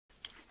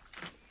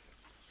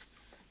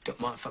Don't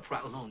mind if I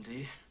prattle on, do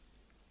you?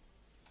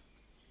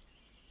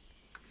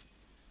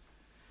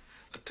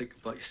 I think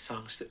about your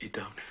songs that you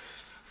don't.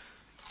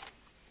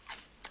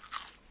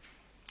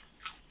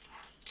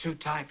 Two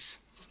types,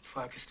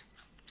 Fergus.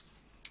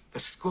 The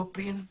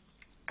scorpion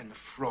and the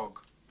frog.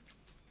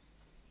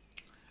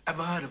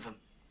 Ever heard of them?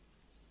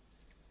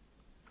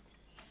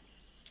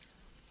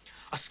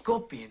 A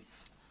scorpion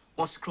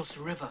wants to cross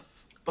a river,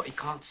 but he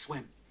can't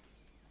swim.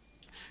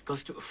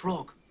 Goes to a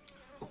frog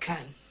who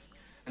can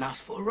and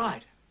asks for a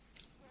ride.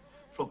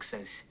 Frog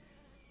says,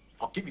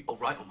 I'll give you a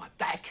ride on my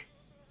back.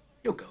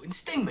 You'll go and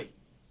sting me.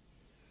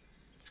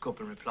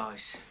 Scorpion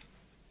replies,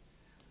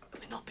 it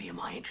would not be in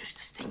my interest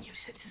to sting you,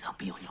 since I'll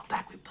be on your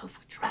back, we both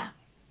would drown.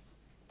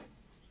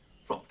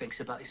 Frog thinks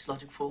about his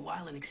logic for a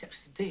while and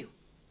accepts the deal.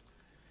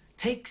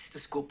 Takes the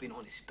scorpion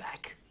on his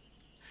back,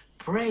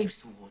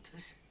 braves the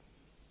waters,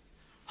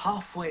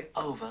 halfway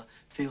over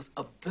feels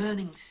a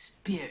burning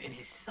spear in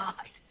his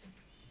side,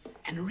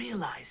 and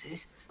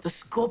realizes the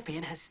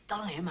scorpion has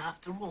stung him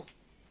after all.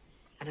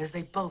 And as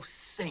they both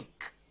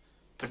sink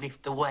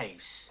beneath the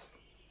waves,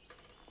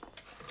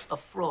 a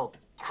frog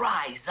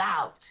cries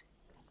out,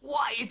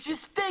 why did you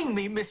sting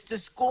me, Mr.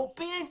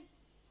 Scorpion?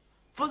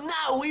 For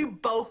now we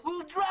both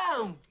will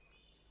drown.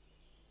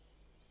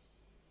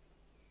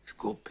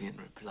 Scorpion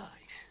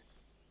replies,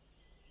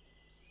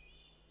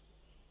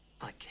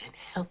 I can't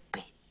help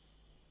it.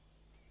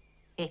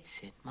 It's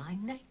in my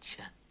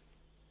nature.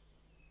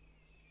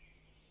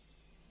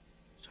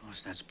 So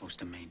what's that supposed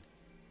to mean?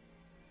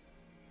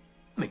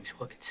 Means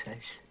what it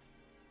says.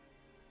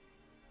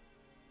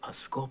 A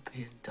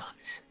scorpion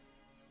does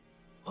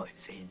what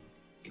is in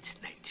its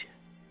nature.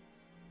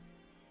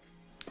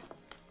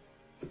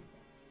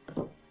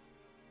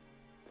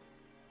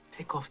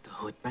 Take off the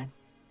hood, man.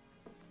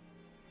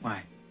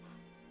 Why?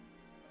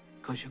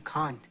 'Cause you're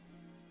kind.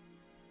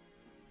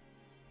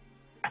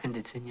 And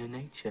it's in your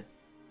nature.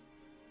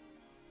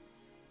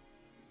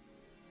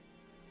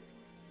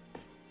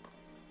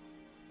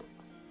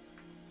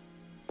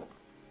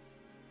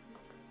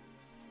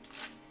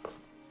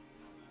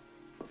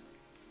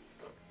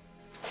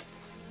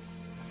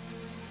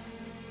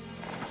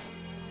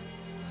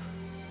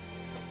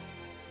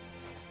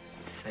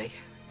 See?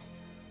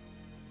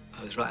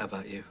 I was right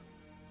about you.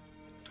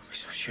 Don't be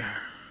so sure.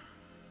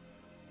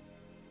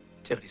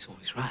 Jody's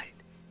always right.